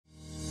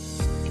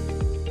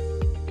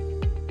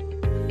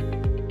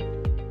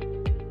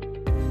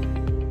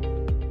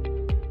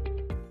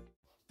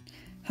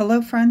Hello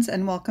friends,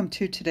 and welcome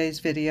to today's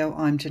video.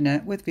 I'm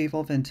Jeanette with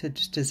Vivo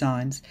Vintage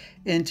Designs.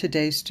 In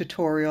today's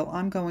tutorial,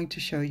 I'm going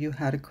to show you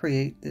how to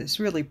create this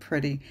really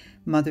pretty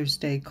Mother's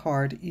Day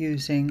card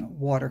using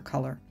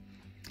watercolor.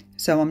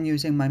 So I'm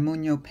using my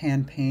Mungyo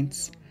pan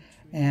paints,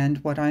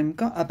 and what I'm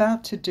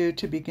about to do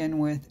to begin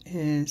with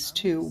is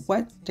to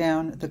wet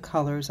down the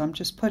colors. I'm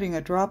just putting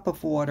a drop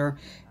of water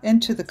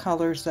into the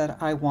colors that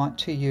I want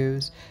to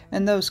use,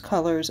 and those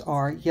colors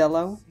are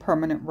yellow,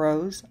 permanent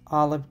rose,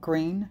 olive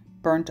green,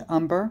 burnt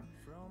umber,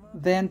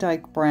 Van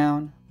Dyke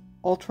brown,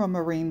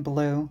 ultramarine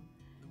blue,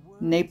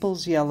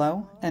 Naples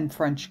yellow, and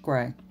French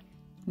gray.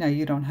 Now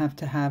you don't have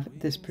to have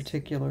this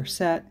particular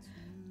set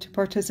to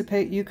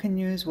participate. You can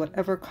use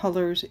whatever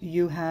colors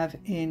you have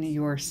in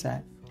your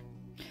set.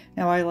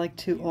 Now I like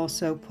to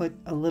also put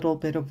a little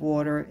bit of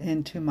water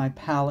into my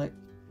palette,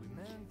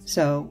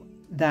 so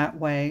that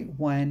way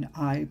when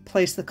I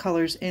place the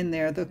colors in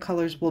there, the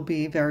colors will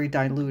be very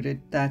diluted.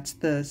 That's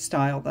the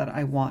style that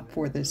I want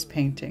for this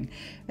painting.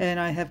 And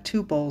I have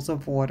 2 bowls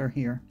of water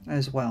here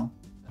as well.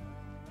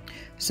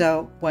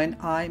 So when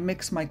I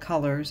mix my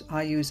colors,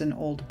 I use an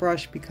old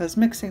brush because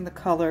mixing the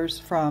colors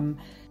from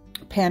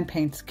pan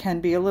paints can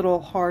be a little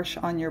harsh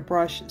on your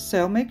brush.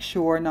 So make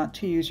sure not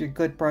to use your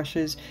good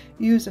brushes.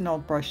 Use an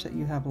old brush that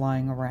you have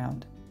lying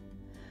around.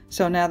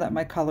 So now that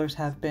my colors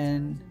have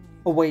been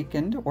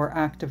awakened or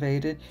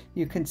activated,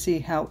 you can see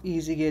how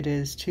easy it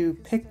is to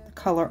pick the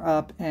color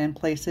up and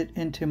place it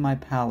into my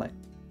palette.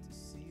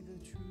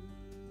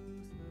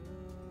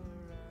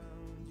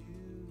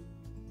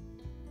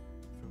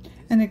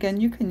 And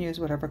again, you can use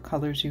whatever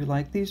colors you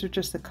like. These are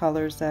just the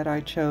colors that I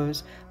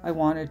chose. I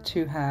wanted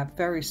to have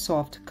very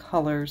soft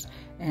colors,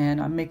 and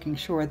I'm making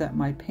sure that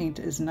my paint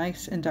is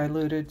nice and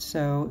diluted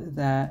so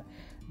that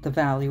the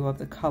value of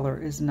the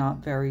color is not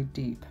very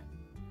deep.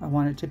 I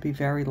want it to be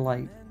very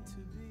light.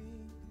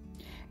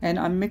 And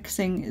I'm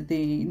mixing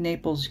the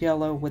Naples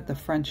yellow with the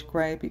French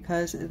gray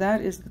because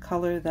that is the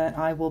color that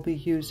I will be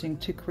using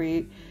to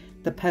create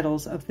the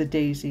petals of the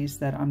daisies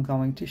that I'm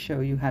going to show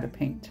you how to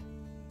paint.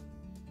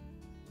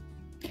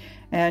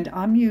 And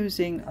I'm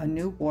using a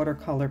new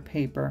watercolor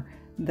paper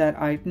that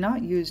I've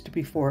not used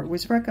before. It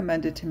was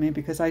recommended to me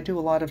because I do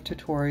a lot of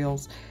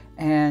tutorials,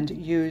 and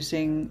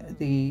using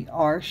the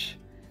Arches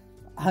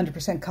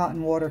 100%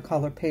 cotton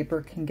watercolor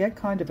paper can get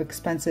kind of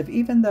expensive,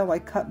 even though I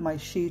cut my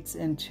sheets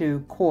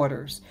into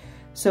quarters.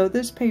 So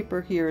this paper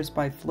here is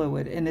by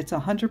Fluid, and it's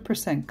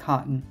 100%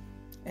 cotton,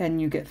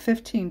 and you get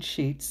 15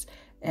 sheets,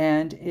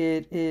 and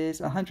it is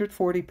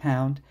 140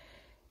 pound,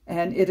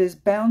 and it is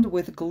bound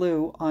with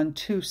glue on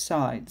 2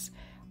 sides.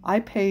 I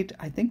paid,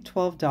 I think,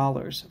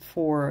 $12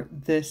 for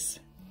this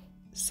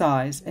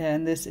size,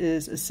 and this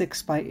is a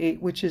 6x8,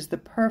 which is the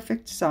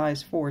perfect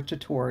size for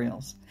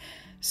tutorials.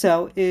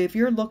 So if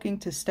you're looking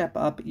to step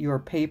up your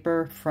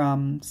paper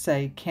from,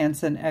 say,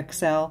 Canson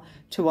XL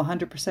to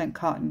 100%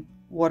 cotton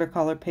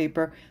watercolor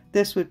paper,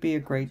 this would be a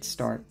great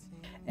start.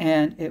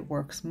 And it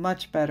works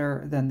much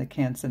better than the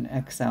Canson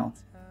XL.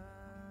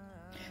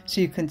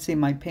 So you can see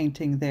my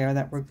painting there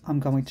that I'm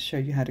going to show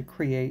you how to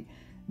create.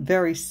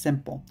 Very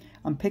simple.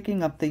 I'm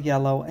picking up the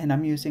yellow, and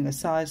I'm using a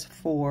size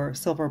 4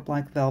 silver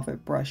black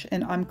velvet brush,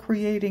 and I'm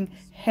creating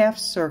half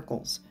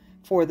circles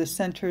for the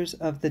centers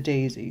of the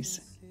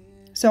daisies.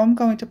 So I'm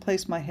going to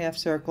place my half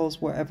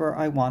circles wherever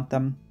I want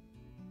them.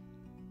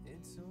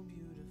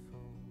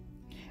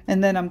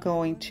 And then I'm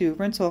going to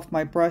rinse off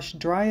my brush,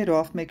 dry it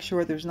off, make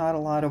sure there's not a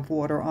lot of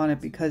water on it,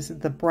 because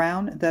the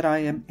brown that I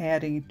am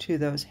adding to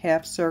those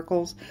half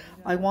circles,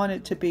 I want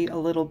it to be a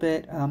little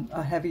bit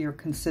a heavier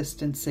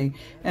consistency.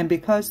 And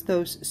because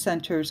those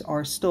centers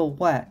are still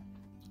wet,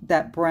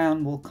 that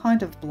brown will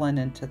kind of blend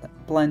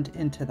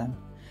into them.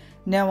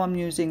 Now I'm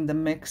using the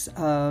mix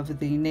of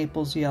the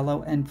Naples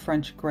yellow and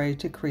French gray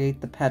to create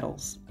the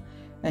petals.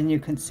 And you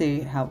can see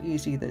how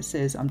easy this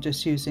is. I'm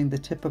just using the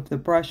tip of the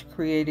brush,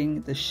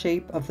 creating the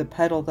shape of the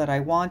petal that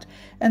I want,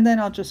 and then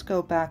I'll just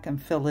go back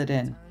and fill it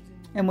in.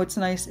 And what's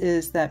nice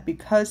is that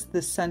because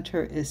the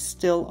center is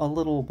still a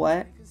little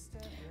wet,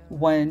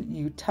 when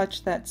you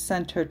touch that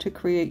center to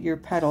create your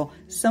petal,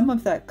 some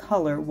of that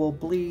color will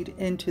bleed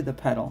into the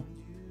petal.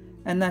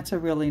 And that's a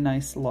really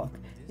nice look.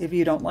 If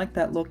you don't like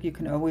that look, you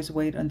can always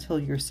wait until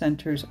your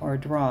centers are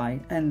dry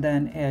and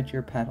then add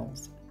your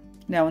petals.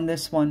 Now in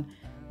this one,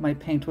 my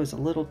paint was a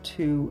little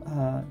too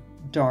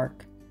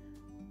dark,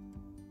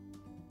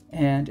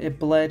 and it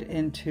bled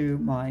into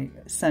my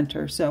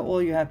center. So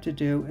all you have to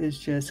do is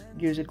just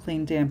use a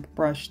clean, damp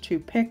brush to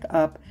pick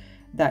up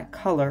that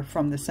color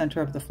from the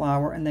center of the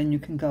flower, and then you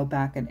can go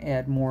back and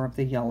add more of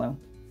the yellow.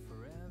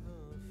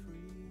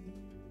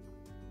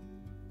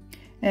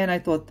 And I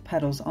thought the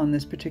petals on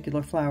this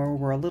particular flower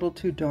were a little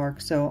too dark,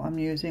 so I'm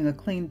using a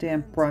clean,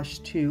 damp brush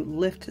to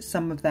lift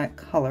some of that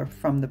color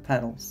from the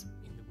petals.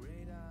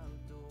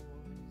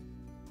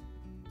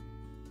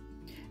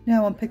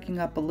 Now I'm picking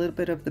up a little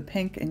bit of the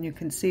pink, and you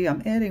can see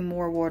I'm adding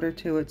more water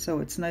to it so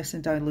it's nice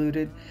and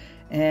diluted.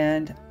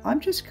 And I'm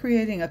just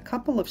creating a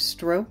couple of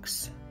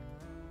strokes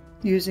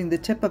using the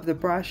tip of the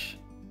brush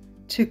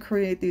to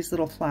create these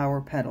little flower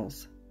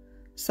petals.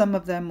 Some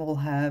of them will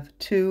have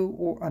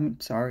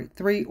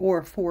 3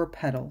 or 4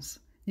 petals.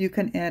 You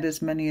can add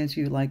as many as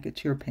you like.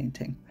 It's your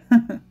painting.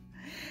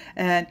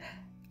 And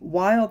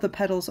while the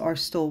petals are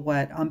still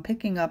wet, I'm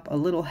picking up a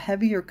little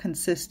heavier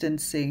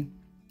consistency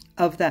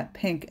of that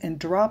pink and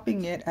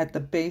dropping it at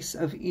the base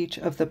of each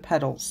of the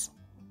petals.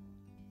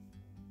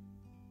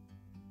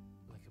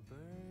 Like a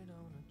bird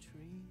on a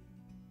tree.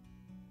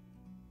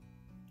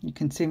 You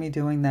can see me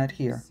doing that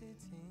here.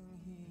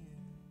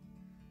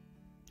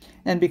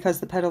 And because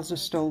the petals are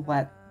still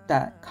wet,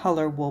 that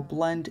color will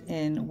blend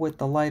in with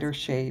the lighter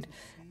shade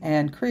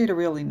and create a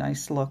really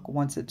nice look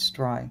once it's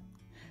dry.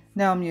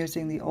 Now I'm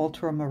using the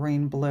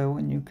ultramarine blue,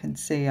 and you can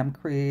see I'm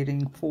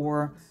creating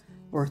 4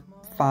 or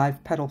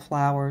 5 petal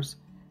flowers,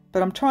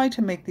 but I'm trying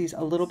to make these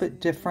a little bit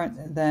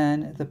different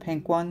than the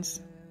pink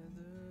ones,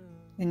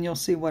 and you'll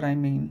see what I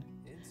mean.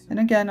 And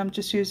again, I'm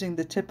just using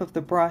the tip of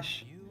the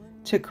brush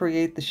to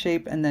create the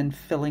shape and then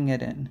filling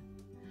it in.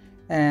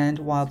 And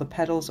while the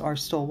petals are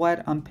still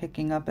wet, I'm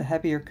picking up a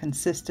heavier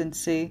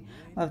consistency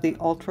of the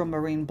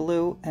ultramarine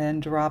blue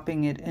and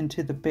dropping it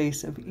into the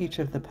base of each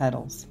of the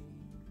petals.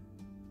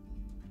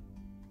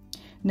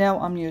 Now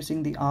I'm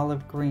using the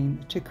olive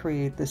green to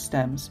create the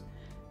stems.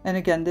 And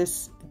again,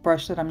 this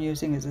brush that I'm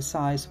using is a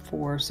size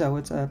 4, so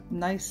it's a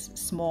nice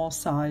small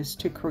size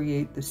to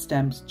create the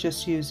stems,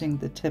 just using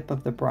the tip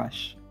of the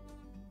brush.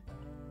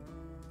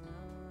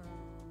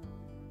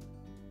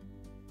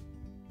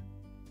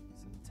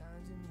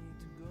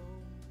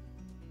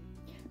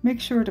 Make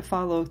sure to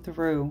follow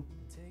through,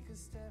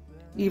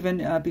 even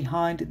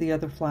behind the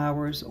other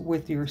flowers,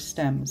 with your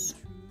stems.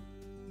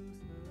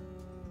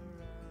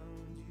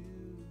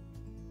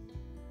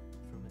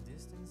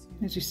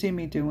 As you see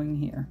me doing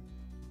here.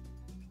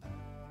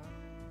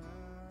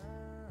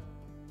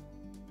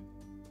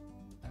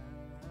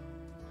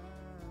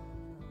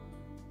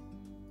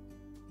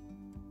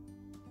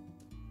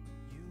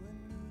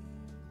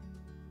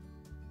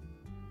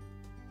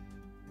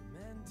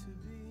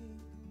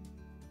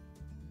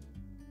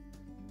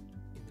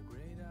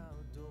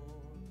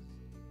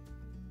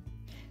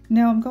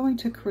 Now I'm going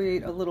to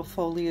create a little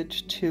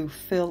foliage to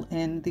fill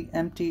in the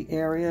empty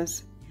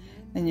areas.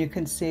 And you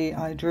can see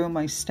I drew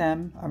my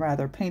stem, or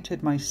rather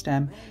painted my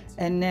stem,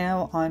 and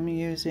now I'm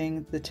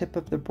using the tip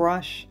of the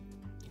brush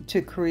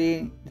to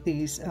create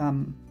these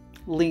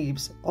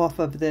leaves off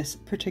of this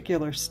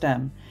particular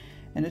stem.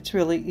 And it's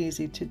really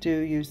easy to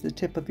do. Use the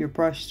tip of your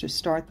brush to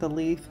start the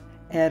leaf,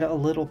 add a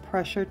little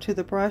pressure to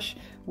the brush,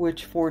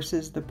 which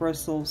forces the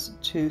bristles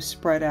to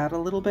spread out a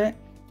little bit,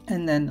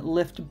 and then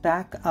lift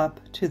back up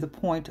to the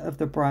point of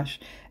the brush,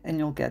 and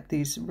you'll get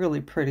these really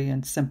pretty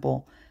and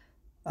simple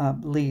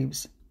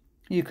leaves.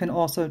 You can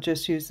also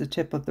just use the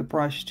tip of the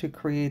brush to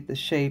create the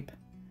shape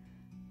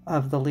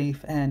of the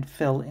leaf and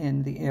fill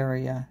in the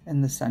area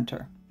in the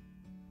center.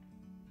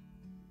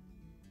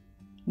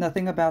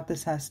 Nothing about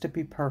this has to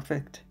be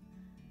perfect.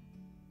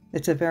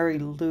 It's a very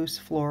loose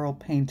floral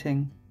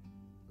painting.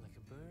 Like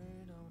a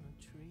bird on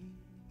a tree.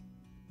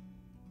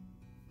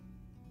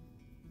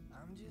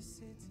 I'm just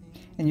sitting.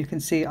 And you can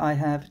see I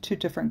have 2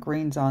 different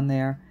greens on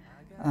there.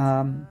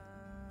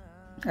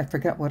 I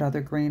forget what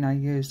other green I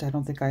used. I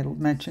don't think I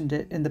mentioned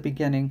it in the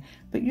beginning,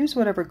 but use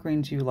whatever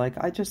greens you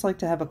like. I just like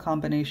to have a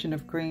combination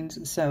of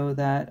greens so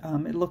that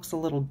it looks a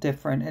little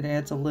different. It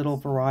adds a little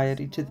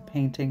variety to the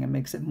painting and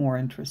makes it more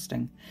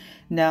interesting.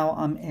 Now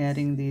I'm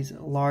adding these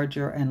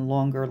larger and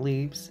longer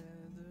leaves.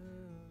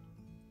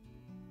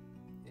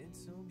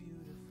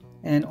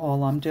 And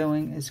all I'm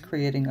doing is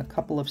creating a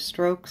couple of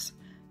strokes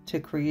to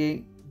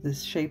create the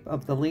shape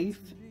of the leaf.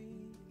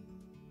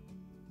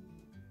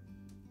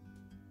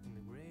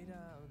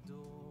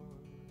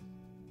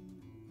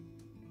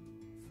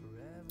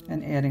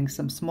 And adding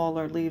some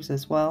smaller leaves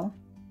as well.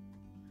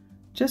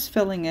 Just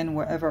filling in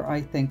wherever I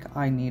think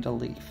I need a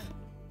leaf.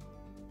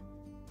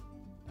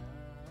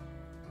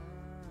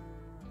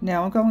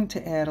 Now I'm going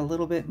to add a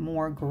little bit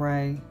more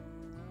gray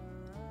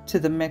to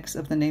the mix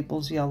of the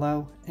Naples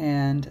yellow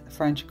and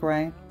French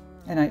gray.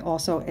 And I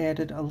also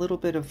added a little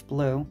bit of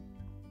blue,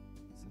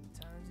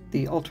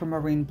 the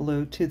ultramarine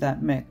blue, to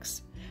that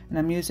mix. And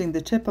I'm using the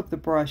tip of the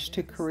brush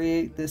to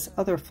create this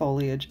other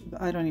foliage.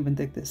 I don't even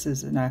think this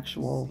is an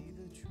actual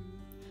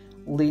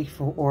leaf,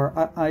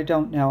 or I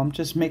don't know. I'm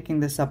just making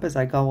this up as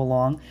I go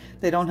along.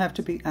 They don't have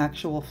to be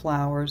actual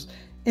flowers.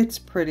 It's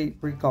pretty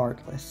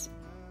regardless.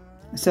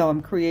 So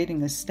I'm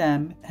creating a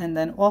stem, and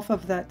then off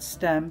of that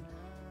stem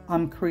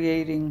I'm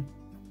creating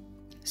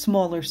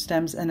smaller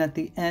stems, and at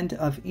the end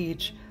of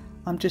each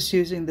I'm just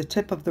using the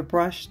tip of the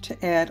brush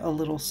to add a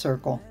little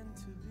circle.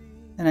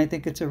 And I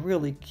think it's a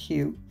really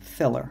cute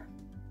filler.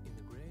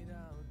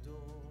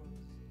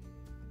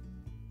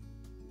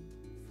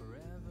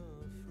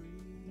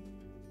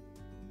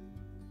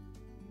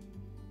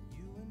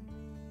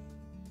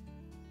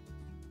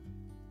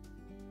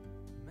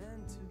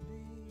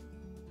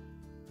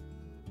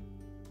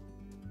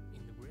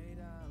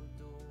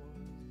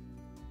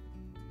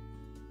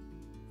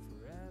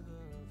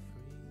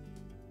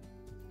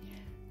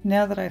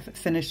 Now that I've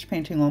finished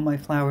painting all my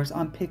flowers,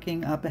 I'm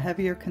picking up a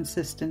heavier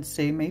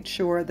consistency. Made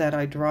sure that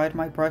I dried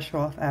my brush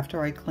off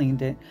after I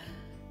cleaned it.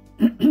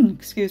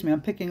 Excuse me,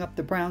 I'm picking up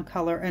the brown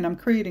color and I'm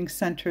creating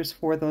centers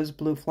for those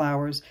blue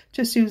flowers,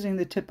 just using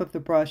the tip of the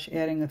brush,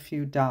 adding a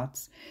few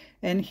dots.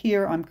 And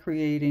here I'm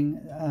creating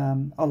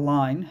a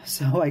line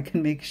so I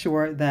can make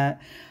sure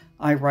that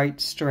I write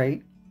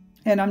straight.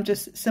 And I'm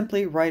just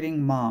simply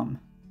writing Mom.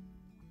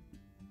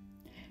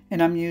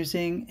 And I'm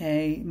using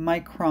a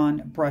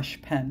micron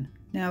brush pen.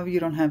 Now, if you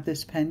don't have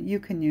this pen, you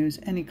can use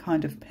any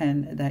kind of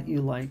pen that you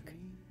like.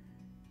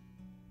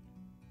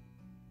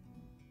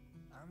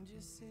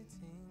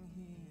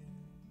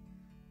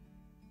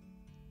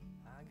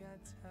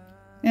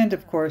 And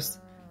of course,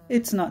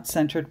 it's not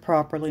centered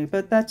properly,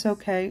 but that's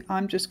okay.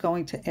 I'm just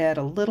going to add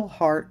a little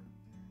heart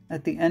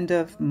at the end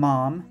of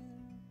Mom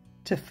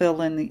to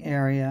fill in the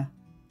area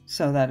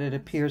so that it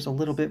appears a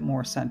little bit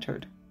more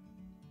centered.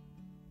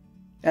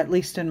 At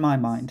least in my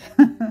mind.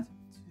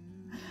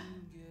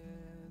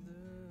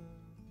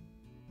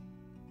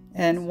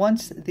 And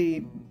once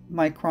the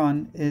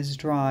micron is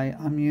dry,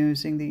 I'm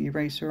using the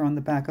eraser on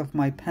the back of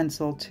my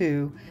pencil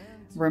to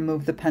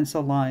remove the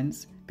pencil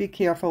lines. Be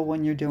careful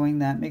when you're doing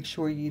that. Make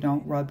sure you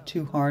don't rub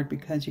too hard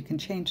because you can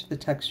change the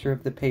texture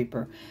of the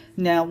paper.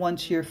 Now,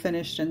 once you're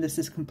finished and this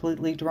is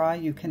completely dry,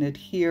 you can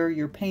adhere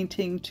your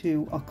painting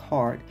to a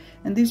card.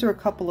 And these are a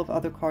couple of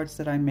other cards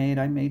that I made.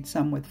 I made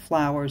some with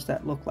flowers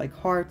that look like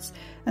hearts,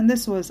 and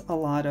this was a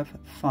lot of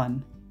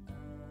fun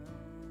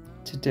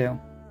to do.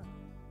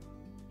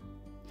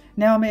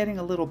 Now I'm adding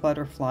a little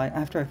butterfly.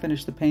 After I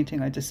finished the painting,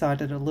 I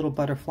decided a little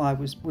butterfly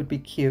would be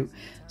cute.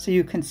 So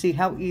you can see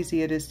how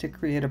easy it is to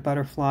create a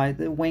butterfly.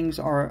 The wings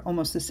are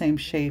almost the same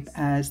shape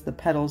as the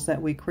petals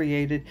that we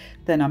created.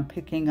 Then I'm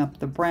picking up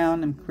the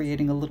brown, I'm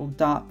creating a little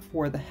dot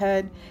for the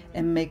head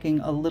and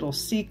making a little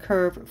C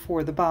curve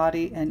for the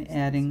body and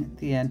adding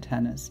the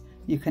antennas.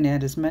 You can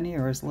add as many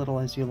or as little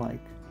as you like.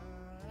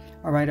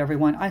 All right,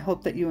 everyone, I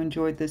hope that you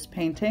enjoyed this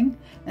painting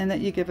and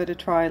that you give it a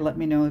try. Let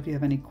me know if you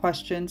have any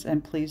questions,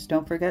 and please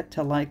don't forget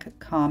to like,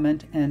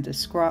 comment, and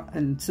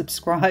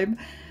subscribe.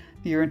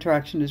 Your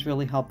interaction is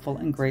really helpful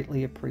and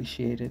greatly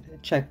appreciated.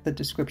 Check the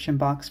description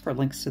box for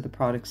links to the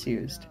products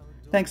used.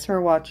 Thanks for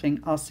watching.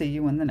 I'll see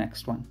you in the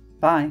next one.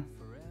 Bye.